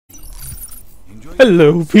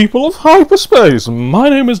Hello people of hyperspace, my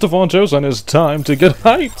name is Davontos and it's time to get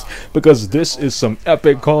hyped because this is some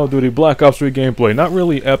epic Call of Duty Black Ops 3 gameplay. Not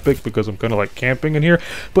really epic because I'm kind of like camping in here,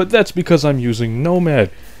 but that's because I'm using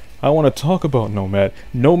Nomad. I want to talk about Nomad.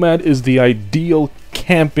 Nomad is the ideal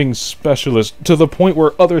camping specialist to the point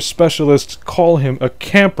where other specialists call him a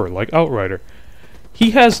camper like Outrider.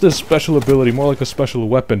 He has this special ability, more like a special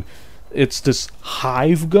weapon. It's this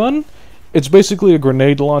H.I.V.E gun. It's basically a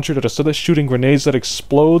grenade launcher that instead of shooting grenades that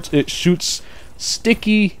explodes, it shoots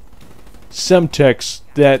sticky semtex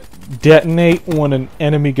that detonate when an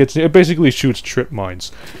enemy gets near. It basically shoots trip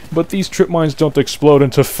mines. But these trip mines don't explode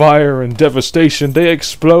into fire and devastation, they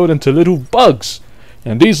explode into little bugs.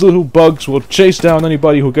 And these little bugs will chase down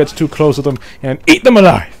anybody who gets too close to them and eat them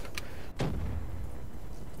alive.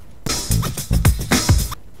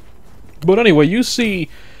 But anyway, you see,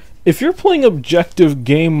 if you're playing objective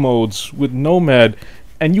game modes with Nomad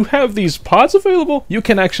and you have these pods available, you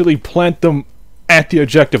can actually plant them at the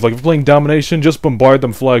objective. Like if you're playing Domination, just bombard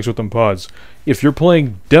them flags with them pods. If you're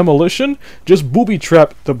playing Demolition, just booby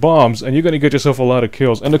trap the bombs and you're going to get yourself a lot of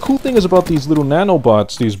kills. And the cool thing is about these little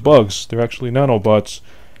nanobots, these bugs, they're actually nanobots.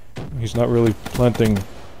 He's not really planting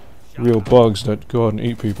real bugs that go out and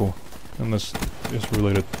eat people. Unless it's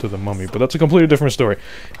related to the mummy, but that's a completely different story.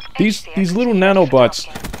 These little nanobots,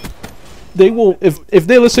 they will, if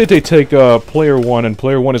they, let's say they take player 1 and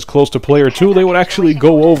player 1 is close to player 2, they would actually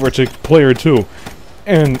go over to player 2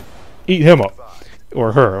 and eat him up.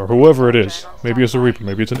 Or her, or whoever it is. Maybe it's a Reaper,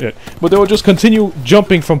 maybe it's an it. But they will just continue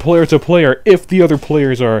jumping from player to player if the other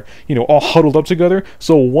players are, you know, all huddled up together.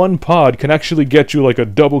 So one pod can actually get you like a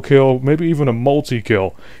double kill, maybe even a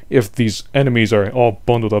multi-kill, if these enemies are all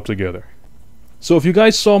bundled up together. So if you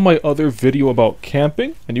guys saw my other video about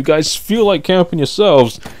camping, and you guys feel like camping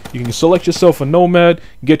yourselves, you can select yourself a Nomad,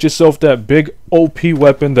 get yourself that big OP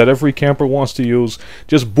weapon that every camper wants to use,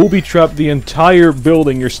 just booby trap the entire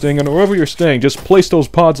building you're staying in, or wherever you're staying, just place those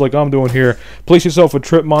pods like I'm doing here, place yourself a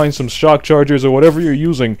trip mine, some shock chargers, or whatever you're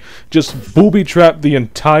using, just booby trap the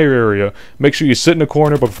entire area. Make sure you sit in a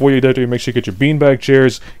corner, but before you do that, make sure you get your beanbag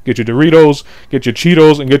chairs, get your Doritos, get your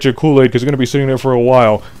Cheetos, and get your Kool-Aid, because you're going to be sitting there for a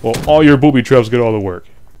while, all your booby traps get all the work.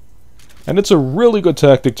 And it's a really good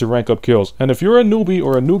tactic to rank up kills. And if you're a newbie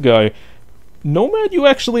or a new guy, Nomad you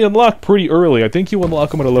actually unlock pretty early. I think you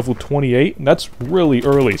unlock them at a level 28, and that's really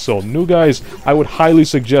early. So new guys, I would highly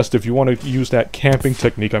suggest if you want to use that camping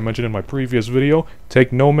technique I mentioned in my previous video,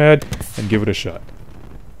 take Nomad and give it a shot.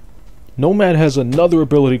 Nomad has another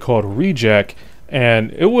ability called Rejack,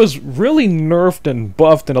 and it was really nerfed and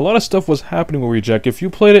buffed, and a lot of stuff was happening with Rejack. If you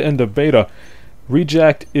played it in the beta,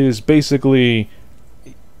 Rejack is basically,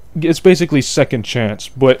 it's basically second chance,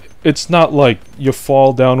 but it's not like you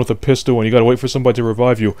fall down with a pistol and you gotta wait for somebody to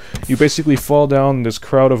revive you. You basically fall down in this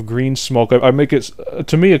crowd of green smoke. I make it,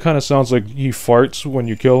 to me it kind of sounds like he farts when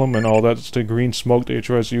you kill him and all that's the green smoke that he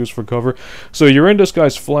tries to use for cover. So you're in this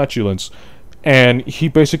guy's flatulence, and he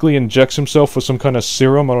basically injects himself with some kind of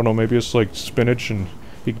serum. I don't know, maybe it's like spinach and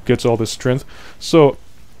he gets all this strength. So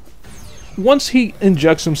once he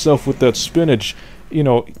injects himself with that spinach, you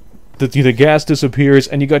know, the gas disappears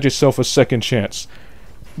and you got yourself a second chance.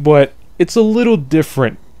 But it's a little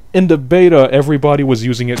different. In the beta, everybody was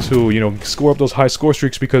using it to, you know, score up those high score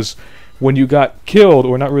streaks, because when you got killed,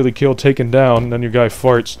 or not really killed, taken down, and then your guy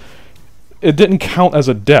farts, it didn't count as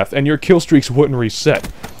a death, and your kill streaks wouldn't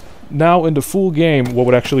reset. Now, in the full game, what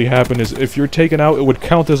would actually happen is if you're taken out, it would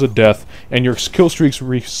count as a death, and your kill streaks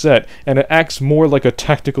reset, and it acts more like a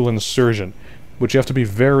tactical insurgent. Which you have to be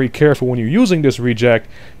very careful when you're using this Rejack,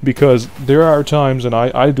 because there are times, and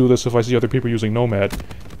I do this if I see other people using Nomad,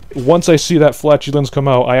 once I see that flatulence come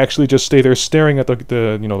out, I actually just stay there staring at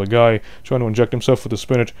the guy trying to inject himself with the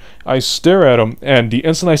spinach. I stare at him, and the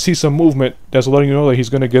instant I see some movement, that's letting you know that he's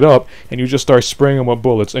going to get up, and you just start spraying him with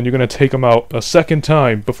bullets, and you're going to take him out a second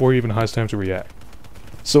time before he even has time to react.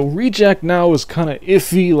 So Rejack now is kind of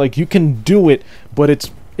iffy. Like, you can do it, but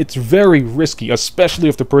it's very risky, especially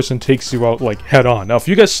if the person takes you out, like, head-on. Now, if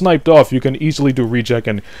you get sniped off, you can easily do Rejack,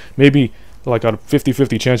 and maybe, like, out of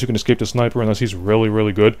 50-50 chance you can escape the sniper unless he's really,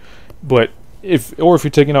 really good. But if you're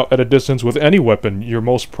taken out at a distance with any weapon, you're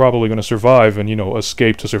most probably going to survive and, you know,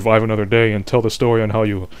 escape to survive another day and tell the story on how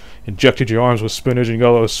you injected your arms with spinach and you got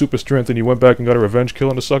a lot of super strength and you went back and got a revenge kill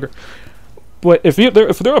on the sucker. But if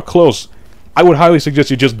they're up close, I would highly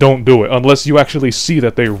suggest you just don't do it, unless you actually see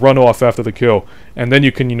that they run off after the kill. And then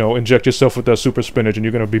you can, you know, inject yourself with that super spinach and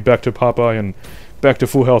you're going to be back to Popeye and back to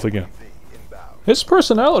full health again. His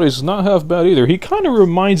personality is not half bad either. He kind of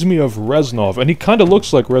reminds me of Reznov, and he kind of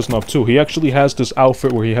looks like Reznov too. He actually has this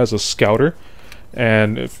outfit where he has a scouter,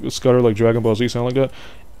 and if a scouter like Dragon Ball Z sound like that,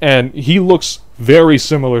 and he looks very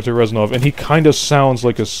similar to Reznov, and he kind of sounds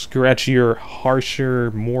like a scratchier, harsher,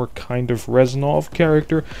 more kind of Reznov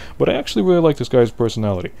character, but I actually really like this guy's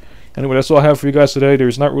personality. Anyway, that's all I have for you guys today.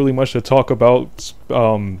 There's not really much to talk about,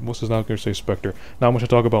 what's his not going to say, Spectre. Not much to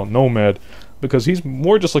talk about Nomad, because he's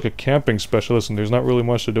more just like a camping specialist, and there's not really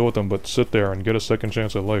much to do with him but sit there and get a second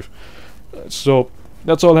chance at life. So,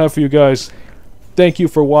 that's all I have for you guys. Thank you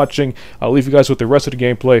for watching. I'll leave you guys with the rest of the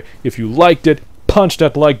gameplay. If you liked it, punch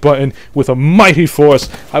that like button with a mighty force.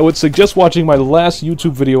 I would suggest watching my last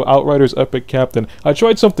YouTube video, Outriders Epic Captain. I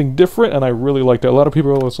tried something different, and I really liked it. A lot of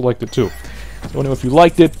people also liked it too. So anyway, if you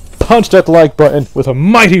liked it, punch that like button with a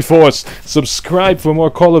mighty force. Subscribe for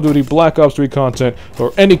more Call of Duty Black Ops 3 content,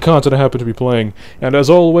 or any content I happen to be playing. And as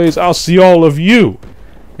always, I'll see all of you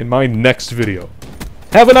in my next video.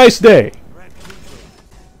 Have a nice day!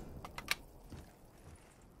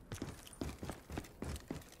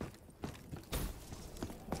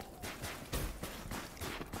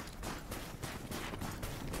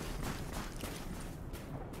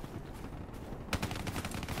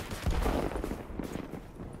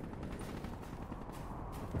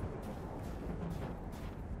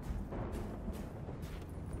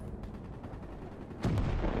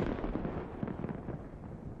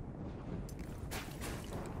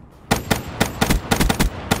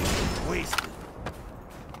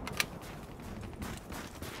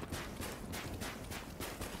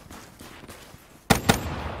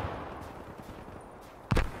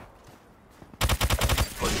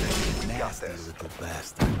 Nasty little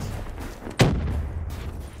bastards.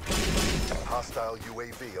 Hostile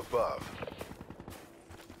UAV above.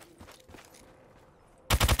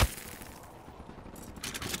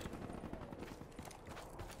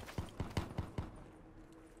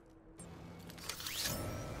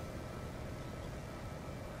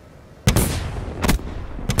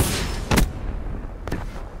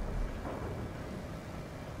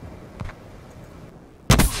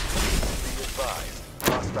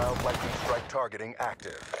 Hostile lightning strike targeting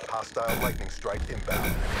active. Hostile lightning strike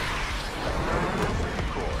inbound.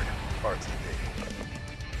 Record. RTB.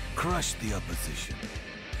 Crush the opposition.